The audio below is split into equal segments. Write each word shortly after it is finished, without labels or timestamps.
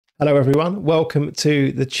Hello everyone, welcome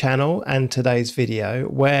to the channel and today's video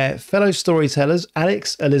where fellow storytellers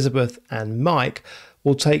Alex, Elizabeth and Mike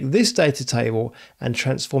will take this data table and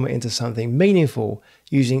transform it into something meaningful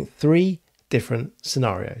using 3 different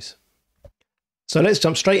scenarios. So let's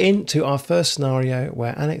jump straight into our first scenario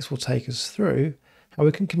where Alex will take us through how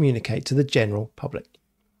we can communicate to the general public.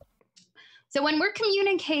 So when we're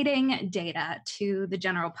communicating data to the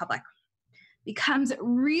general public, it becomes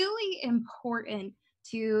really important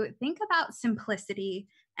to think about simplicity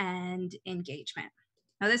and engagement.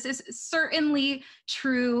 Now, this is certainly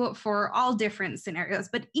true for all different scenarios,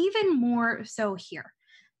 but even more so here.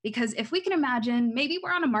 Because if we can imagine, maybe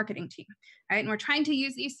we're on a marketing team, right? And we're trying to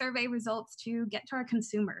use these survey results to get to our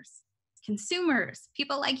consumers. Consumers,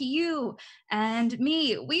 people like you and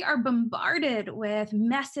me, we are bombarded with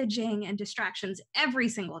messaging and distractions every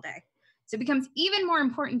single day. So it becomes even more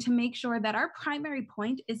important to make sure that our primary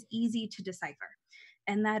point is easy to decipher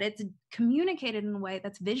and that it's communicated in a way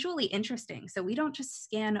that's visually interesting so we don't just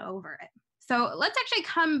scan over it. So let's actually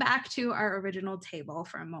come back to our original table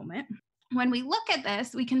for a moment. When we look at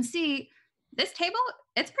this, we can see this table,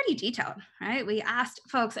 it's pretty detailed, right? We asked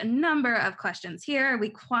folks a number of questions here. We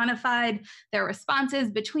quantified their responses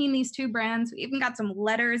between these two brands. We even got some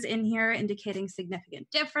letters in here indicating significant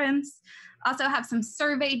difference. Also have some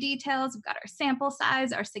survey details. We've got our sample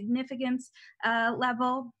size, our significance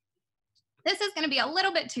level. This is going to be a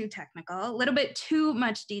little bit too technical, a little bit too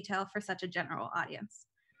much detail for such a general audience.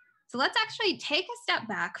 So let's actually take a step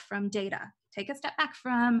back from data, take a step back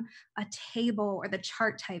from a table or the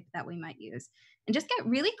chart type that we might use, and just get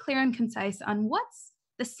really clear and concise on what's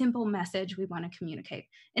the simple message we want to communicate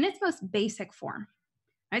in its most basic form.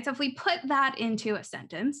 Right? So if we put that into a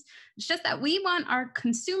sentence, it's just that we want our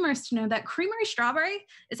consumers to know that Creamery Strawberry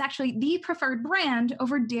is actually the preferred brand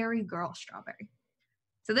over Dairy Girl Strawberry.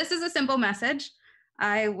 So this is a simple message.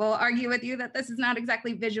 I will argue with you that this is not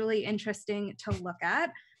exactly visually interesting to look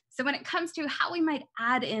at. So when it comes to how we might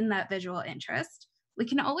add in that visual interest, we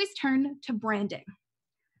can always turn to branding.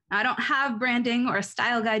 Now, I don't have branding or a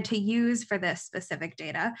style guide to use for this specific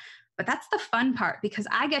data, but that's the fun part because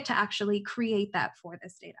I get to actually create that for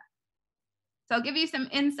this data. So I'll give you some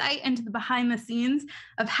insight into the behind the scenes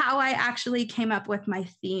of how I actually came up with my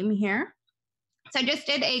theme here. So I just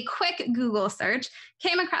did a quick Google search,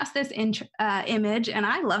 came across this image, and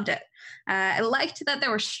I loved it. I liked that there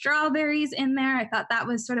were strawberries in there. I thought that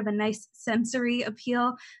was sort of a nice sensory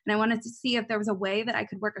appeal, and I wanted to see if there was a way that I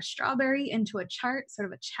could work a strawberry into a chart, sort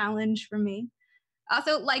of a challenge for me. I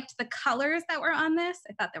also liked the colors that were on this.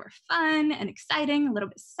 I thought they were fun and exciting, a little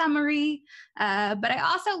bit summery, but I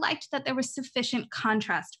also liked that there was sufficient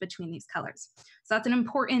contrast between these colors. So that's an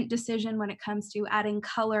important decision when it comes to adding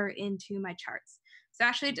color into my charts. So I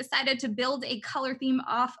actually decided to build a color theme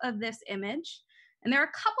off of this image. And there are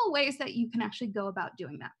a couple ways that you can actually go about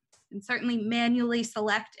doing that. And certainly manually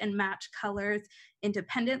select and match colors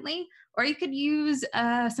independently, or you could use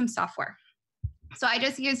some software. So I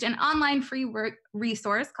just used an online free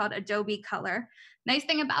resource called Adobe Color. Nice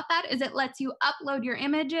thing about that is it lets you upload your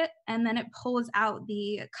image and then it pulls out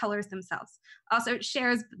the colors themselves. Also, it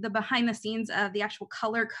shares the behind the scenes of the actual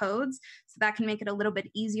color codes, so that can make it a little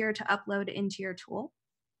bit easier to upload into your tool.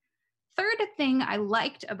 Third thing I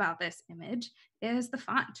liked about this image is the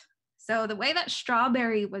font. So the way that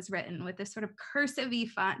strawberry was written with this sort of cursive-y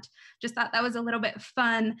font, just thought that was a little bit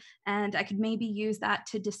fun, and I could maybe use that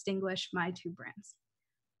to distinguish my two brands.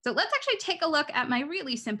 So let's actually take a look at my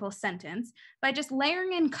really simple sentence by just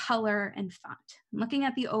layering in color and font, looking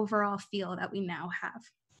at the overall feel that we now have.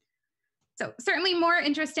 So certainly more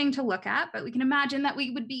interesting to look at, but we can imagine that we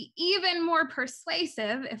would be even more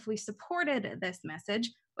persuasive if we supported this message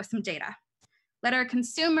with some data. Let our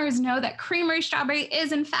consumers know that Creamery Strawberry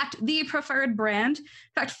is in fact the preferred brand. In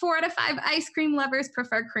fact, 4 out of 5 ice cream lovers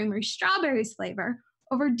prefer Creamery Strawberry's flavor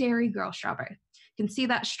over Dairy Girl Strawberry. You can see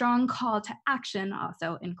that strong call to action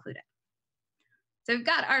also included. So we've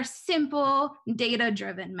got our simple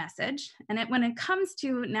data-driven message. And when it comes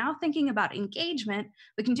to now thinking about engagement,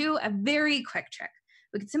 we can do a very quick trick.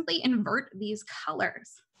 We could simply invert these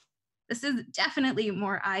colors. This is definitely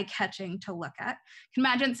more eye-catching to look at. You can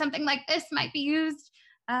imagine something like this might be used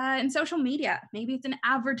in social media. Maybe it's an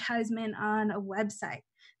advertisement on a website.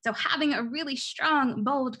 So having a really strong,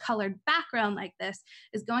 bold colored background like this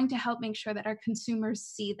is going to help make sure that our consumers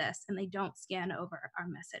see this and they don't scan over our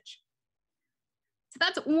message. So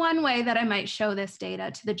that's one way that I might show this data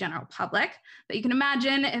to the general public. But you can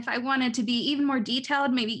imagine if I wanted to be even more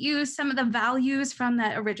detailed, maybe use some of the values from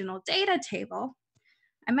that original data table,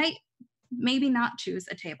 I might maybe not choose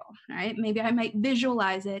a table, right? Maybe I might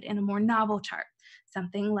visualize it in a more novel chart,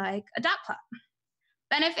 something like a dot plot.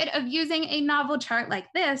 Benefit of using a novel chart like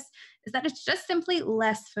this is that it's just simply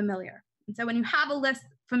less familiar. And so when you have a less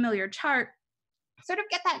familiar chart, sort of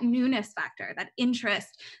get that newness factor, that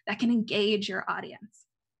interest that can engage your audience.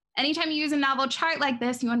 Anytime you use a novel chart like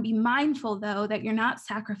this, you want to be mindful, though, that you're not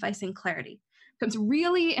sacrificing clarity. It becomes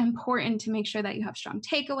really important to make sure that you have strong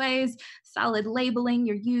takeaways, solid labeling,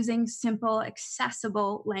 you're using simple,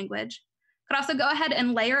 accessible language. Could also go ahead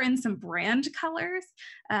and layer in some brand colors,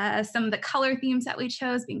 some of the color themes that we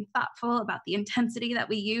chose, being thoughtful about the intensity that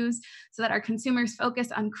we use so that our consumers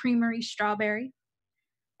focus on creamery strawberry.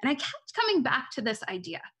 And I kept coming back to this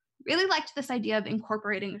idea. Really liked this idea of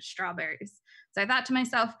incorporating strawberries. So I thought to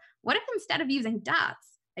myself, what if instead of using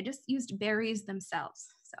dots, I just used berries themselves?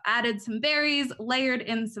 So added some berries, layered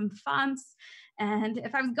in some fonts. And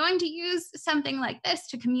if I was going to use something like this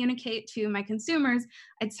to communicate to my consumers,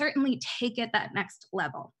 I'd certainly take it that next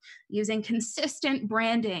level, using consistent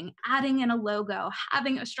branding, adding in a logo,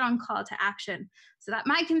 having a strong call to action, so that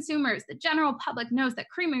my consumers, the general public, knows that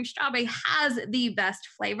creamery strawberry has the best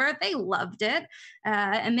flavor. They loved it,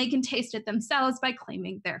 and they can taste it themselves by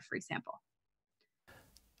claiming their free sample.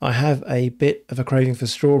 I have a bit of a craving for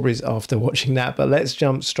strawberries after watching that, but let's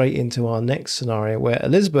jump straight into our next scenario where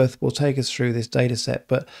Elizabeth will take us through this data set,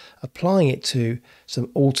 but applying it to some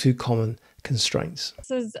all too common constraints. This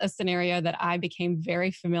is a scenario that I became very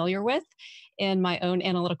familiar with in my own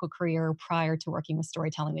analytical career prior to working with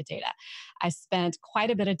storytelling with data. I spent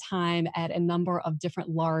quite a bit of time at a number of different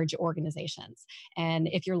large organizations. And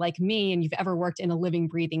if you're like me and you've ever worked in a living,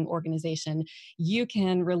 breathing organization, you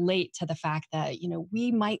can relate to the fact that,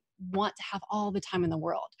 we might want to have all the time in the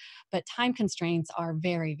world, but time constraints are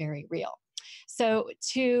very, very real. So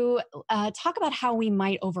to talk about how we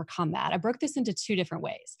might overcome that, I broke this into two different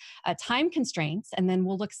ways, time constraints, and then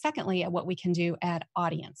we'll look secondly at what we can do at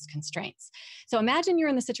audience constraints. So imagine you're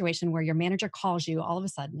in the situation where your manager calls you all of a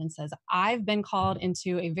sudden and says, I've been called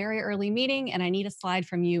into a very early meeting and I need a slide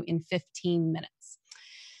from you in 15 minutes.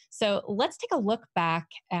 So let's take a look back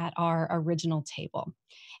at our original table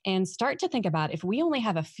and start to think about, if we only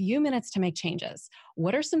have a few minutes to make changes,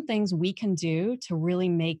 what are some things we can do to really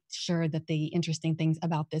make sure that the interesting things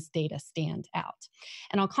about this data stand out?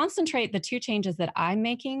 And I'll concentrate the two changes that I'm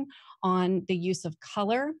making on the use of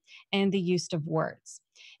color and the use of words.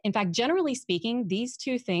 In fact, generally speaking, these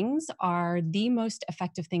two things are the most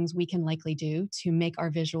effective things we can likely do to make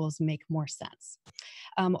our visuals make more sense.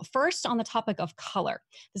 First, on the topic of color,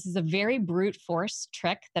 this is a very brute force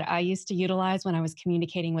trick that I used to utilize when I was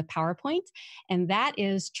communicating with PowerPoint, and that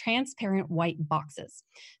is transparent white boxes.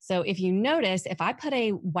 So if you notice, if I put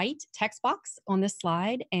a white text box on this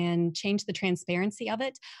slide and change the transparency of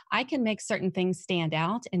it, I can make certain things stand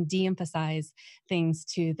out and de-emphasize things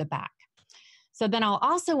to the back. So then I'll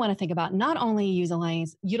also want to think about not only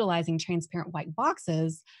utilizing transparent white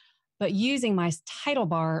boxes, but using my title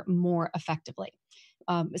bar more effectively.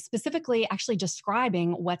 Specifically actually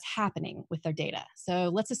describing what's happening with their data. So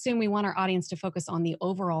let's assume we want our audience to focus on the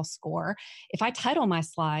overall score. If I title my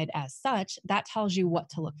slide as such, that tells you what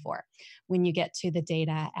to look for when you get to the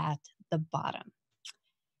data at the bottom.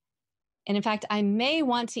 And in fact, I may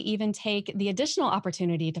want to even take the additional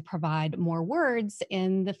opportunity to provide more words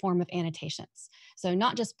in the form of annotations. So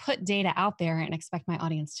not just put data out there and expect my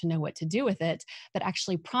audience to know what to do with it, but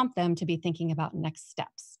actually prompt them to be thinking about next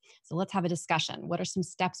steps. So let's have a discussion. What are some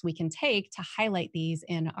steps we can take to highlight these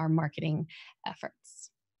in our marketing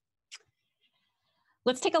efforts?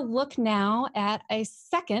 Let's take a look now at a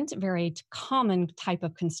second very common type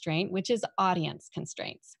of constraint, which is audience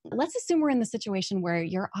constraints. Let's assume we're in the situation where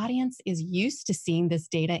your audience is used to seeing this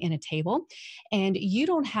data in a table and you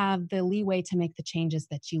don't have the leeway to make the changes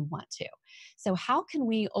that you want to. So how can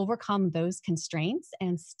we overcome those constraints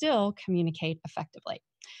and still communicate effectively?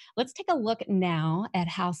 Let's take a look now at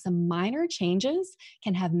how some minor changes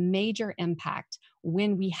can have major impact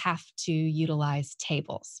when we have to utilize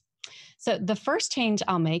tables. So the first change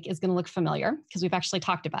I'll make is going to look familiar because we've actually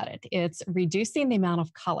talked about it. It's reducing the amount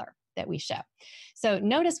of color that we show. So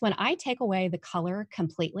notice when I take away the color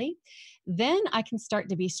completely, then I can start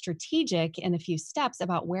to be strategic in a few steps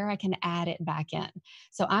about where I can add it back in.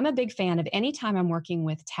 So I'm a big fan of anytime I'm working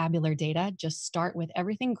with tabular data, just start with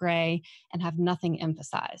everything gray and have nothing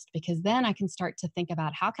emphasized, because then I can start to think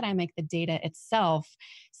about how can I make the data itself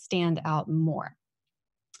stand out more.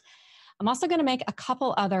 I'm also going to make a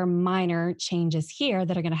couple other minor changes here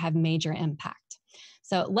that are going to have major impact.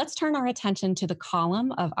 So let's turn our attention to the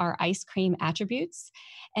column of our ice cream attributes.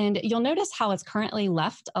 And you'll notice how it's currently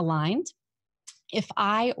left aligned. If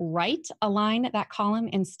I right align that column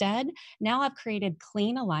instead, now I've created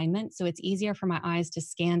clean alignment, so it's easier for my eyes to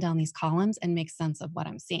scan down these columns and make sense of what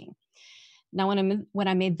I'm seeing. Now, when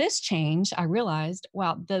I made this change, I realized,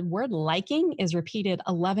 wow, the word liking is repeated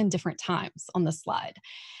 11 different times on the slide.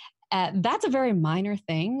 That's a very minor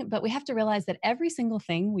thing, but we have to realize that every single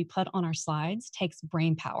thing we put on our slides takes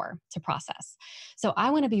brain power to process. So I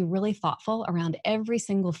want to be really thoughtful around every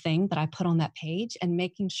single thing that I put on that page and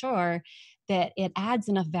making sure that it adds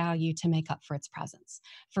enough value to make up for its presence.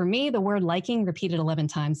 For me, the word liking repeated 11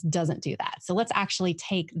 times doesn't do that. So let's actually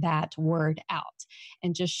take that word out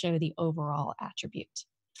and just show the overall attribute.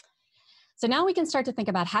 So now we can start to think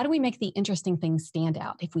about, how do we make the interesting things stand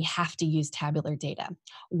out if we have to use tabular data?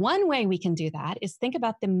 One way we can do that is think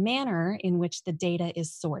about the manner in which the data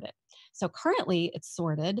is sorted. So currently it's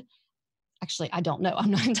sorted. Actually, I don't know. I'm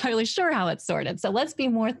not entirely sure how it's sorted. So let's be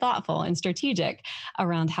more thoughtful and strategic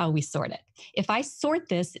around how we sort it. If I sort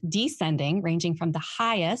this descending, ranging from the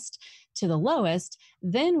highest to the lowest,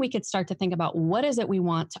 then we could start to think about, what is it we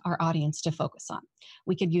want our audience to focus on?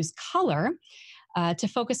 We could use color to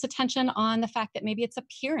focus attention on the fact that maybe it's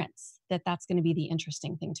appearance, that's going to be the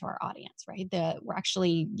interesting thing to our audience, right? We're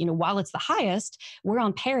actually, while it's the highest, we're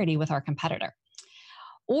on parity with our competitor.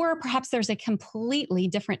 Or perhaps there's a completely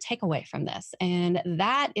different takeaway from this, and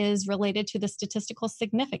that is related to the statistical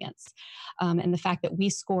significance and the fact that we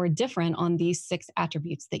score different on these 6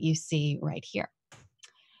 attributes that you see right here.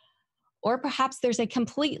 Or perhaps there's a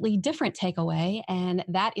completely different takeaway, and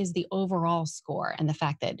that is the overall score and the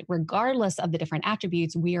fact that regardless of the different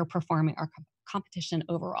attributes, we are performing our competition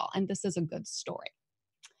overall, and this is a good story.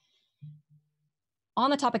 On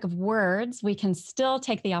the topic of words, we can still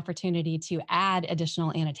take the opportunity to add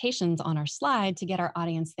additional annotations on our slide to get our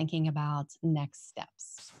audience thinking about next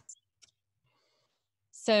steps.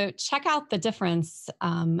 So check out the difference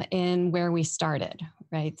in where we started,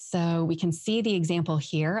 right? So we can see the example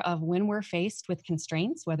here of when we're faced with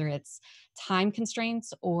constraints, whether it's time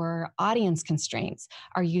constraints or audience constraints,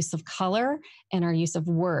 our use of color and our use of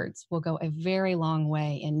words will go a very long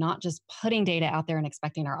way in not just putting data out there and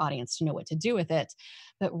expecting our audience to know what to do with it,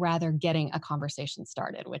 but rather getting a conversation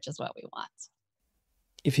started, which is what we want.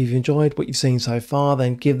 If you've enjoyed what you've seen so far,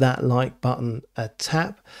 then give that like button a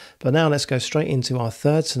tap. But now let's go straight into our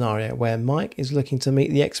third scenario, where Mike is looking to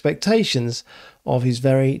meet the expectations of his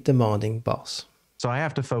very demanding boss. So I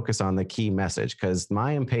have to focus on the key message, because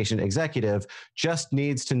my impatient executive just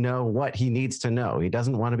needs to know what he needs to know. He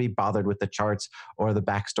doesn't want to be bothered with the charts or the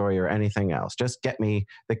backstory or anything else. Just get me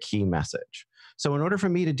the key message. So in order for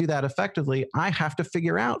me to do that effectively, I have to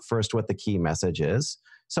figure out first what the key message is.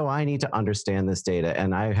 So I need to understand this data,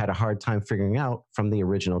 and I had a hard time figuring out from the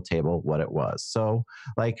original table what it was. So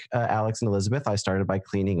like Alex and Elizabeth, I started by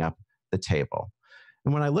cleaning up the table.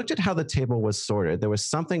 And when I looked at how the table was sorted, there was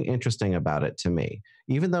something interesting about it to me.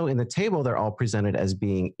 Even though in the table they're all presented as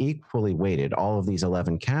being equally weighted, all of these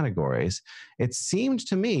 11 categories, it seemed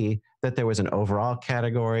to me that there was an overall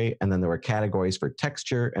category, and then there were categories for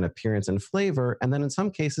texture and appearance and flavor, and then in some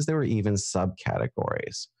cases there were even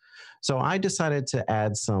subcategories. So I decided to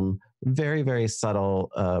add some very, very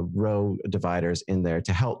subtle row dividers in there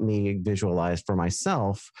to help me visualize for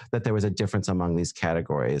myself that there was a difference among these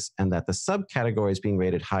categories, and that the subcategories being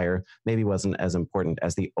rated higher maybe wasn't as important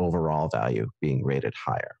as the overall value being rated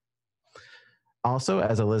higher. Also,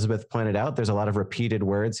 as Elizabeth pointed out, there's a lot of repeated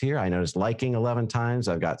words here. I noticed liking 11 times.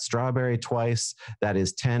 I've got strawberry twice. That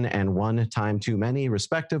is 10 and 1 time too many,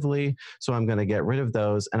 respectively. So I'm going to get rid of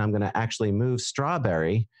those, and I'm going to actually move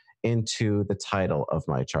strawberry into the title of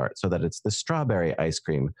my chart so that it's the strawberry ice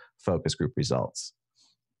cream focus group results.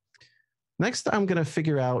 Next, I'm going to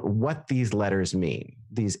figure out what these letters mean,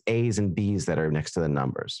 these A's and B's that are next to the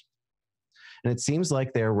numbers. And it seems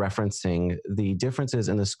like they're referencing the differences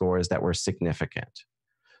in the scores that were significant.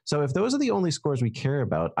 So if those are the only scores we care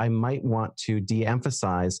about, I might want to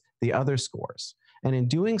de-emphasize the other scores. And in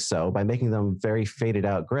doing so, by making them very faded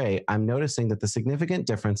out gray, I'm noticing that the significant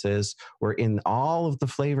differences were in all of the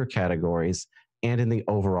flavor categories and in the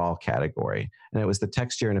overall category. And it was the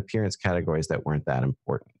texture and appearance categories that weren't that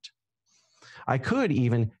important. I could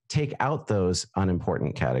even take out those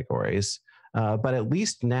unimportant categories, but at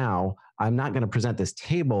least now I'm not going to present this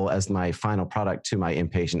table as my final product to my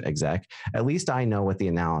impatient exec. At least I know what the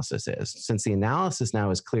analysis is. Since the analysis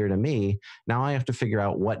now is clear to me, now I have to figure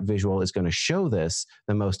out what visual is going to show this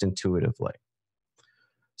the most intuitively.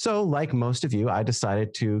 So like most of you, I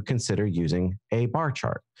decided to consider using a bar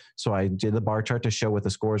chart. So I did the bar chart to show what the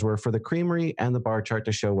scores were for the creamery and the bar chart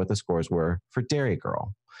to show what the scores were for Dairy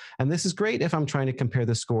Girl. And this is great if I'm trying to compare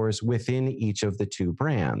the scores within each of the 2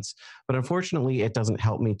 brands. But unfortunately, it doesn't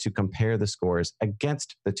help me to compare the scores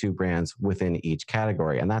against the 2 brands within each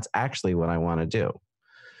category. And that's actually what I want to do.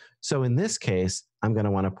 So in this case, I'm going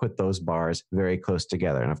to want to put those bars very close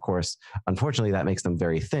together. And of course, unfortunately, that makes them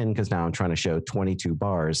very thin because now I'm trying to show 22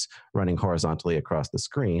 bars running horizontally across the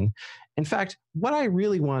screen. In fact, what I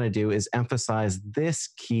really want to do is emphasize this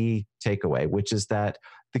key takeaway, which is that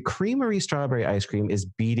the Creamery strawberry ice cream is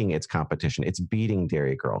beating its competition. It's beating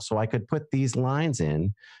Dairy Girl. So I could put these lines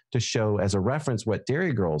in to show as a reference what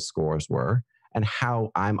Dairy Girl's scores were and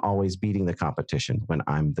how I'm always beating the competition when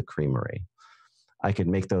I'm the Creamery. I could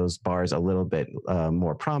make those bars a little bit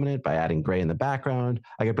more prominent by adding gray in the background.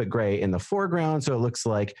 I could put gray in the foreground so it looks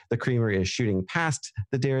like the Creamery is shooting past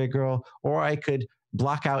the Dairy Girl, or I could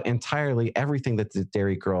block out entirely everything that the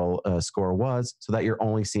Dairy Girl score was so that you're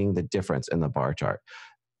only seeing the difference in the bar chart.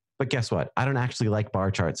 But guess what? I don't actually like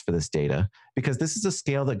bar charts for this data because this is a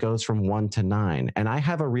scale that goes from 1 to 9. And I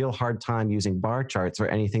have a real hard time using bar charts for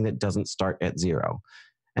anything that doesn't start at 0.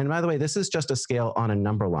 And by the way, this is just a scale on a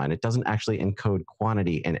number line. It doesn't actually encode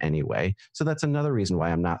quantity in any way. So that's another reason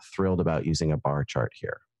why I'm not thrilled about using a bar chart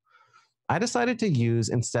here. I decided to use,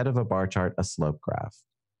 instead of a bar chart, a slope graph.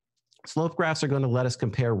 Slope graphs are going to let us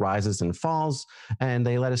compare rises and falls, and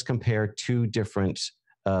they let us compare two different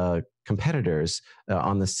competitors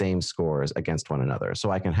on the same scores against one another.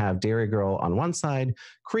 So I can have Dairy Girl on one side,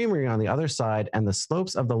 Creamery on the other side, and the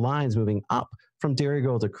slopes of the lines moving up from Dairy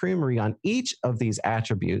Girl to Creamery on each of these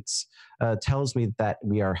attributes tells me that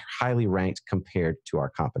we are highly ranked compared to our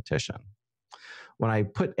competition. When I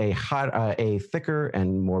put a thicker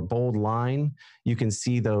and more bold line, you can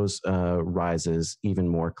see those rises even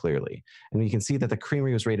more clearly. And you can see that the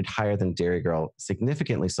Creamery was rated higher than Dairy Girl,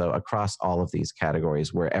 significantly so across all of these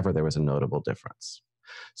categories wherever there was a notable difference.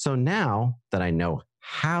 So now that I know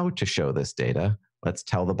how to show this data, let's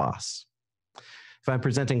tell the boss. If I'm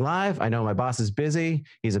presenting live, I know my boss is busy.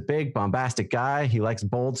 He's a big, bombastic guy. He likes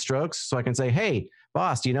bold strokes. So I can say, hey,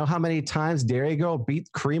 boss, do you know how many times Dairy Girl beat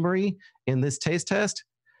Creamery in this taste test?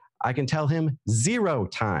 I can tell him 0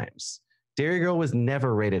 times. Dairy Girl was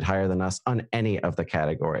never rated higher than us on any of the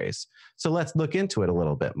categories. So let's look into it a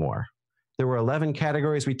little bit more. There were 11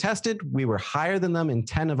 categories we tested. We were higher than them in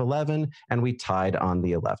 10 of 11, and we tied on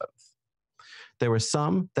the 11th. There were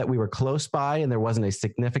some that we were close by and there wasn't a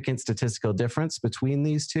significant statistical difference between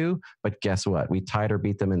these two, but guess what? We tied or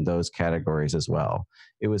beat them in those categories as well.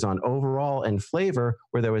 It was on overall and flavor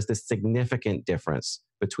where there was this significant difference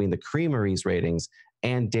between the Creamery's ratings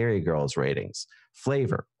and Dairy Girl's ratings.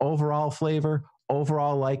 Flavor,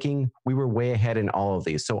 overall liking, we were way ahead in all of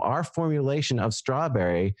these. So our formulation of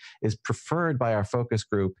strawberry is preferred by our focus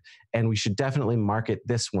group, and we should definitely market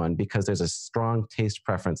this one because there's a strong taste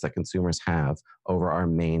preference that consumers have over our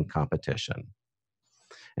main competition.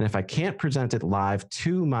 And if I can't present it live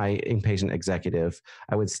to my impatient executive,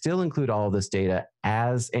 I would still include all of this data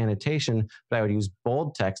as annotation, but I would use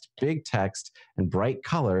bold text, big text, and bright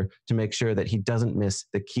color to make sure that he doesn't miss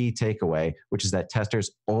the key takeaway, which is that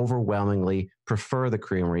testers overwhelmingly prefer the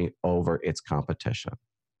Creamery over its competition.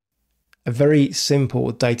 A very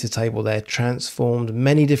simple data table there, transformed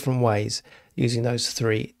many different ways using those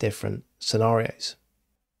 3 different scenarios.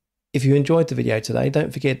 If you enjoyed the video today,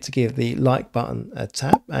 don't forget to give the like button a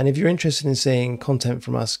tap. And if you're interested in seeing content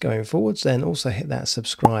from us going forwards, then also hit that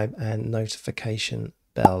subscribe and notification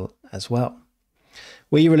bell as well.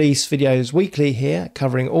 We release videos weekly here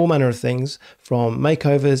covering all manner of things from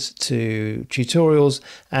makeovers to tutorials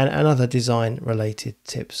and other design related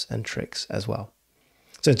tips and tricks as well.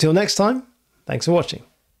 So until next time, thanks for watching.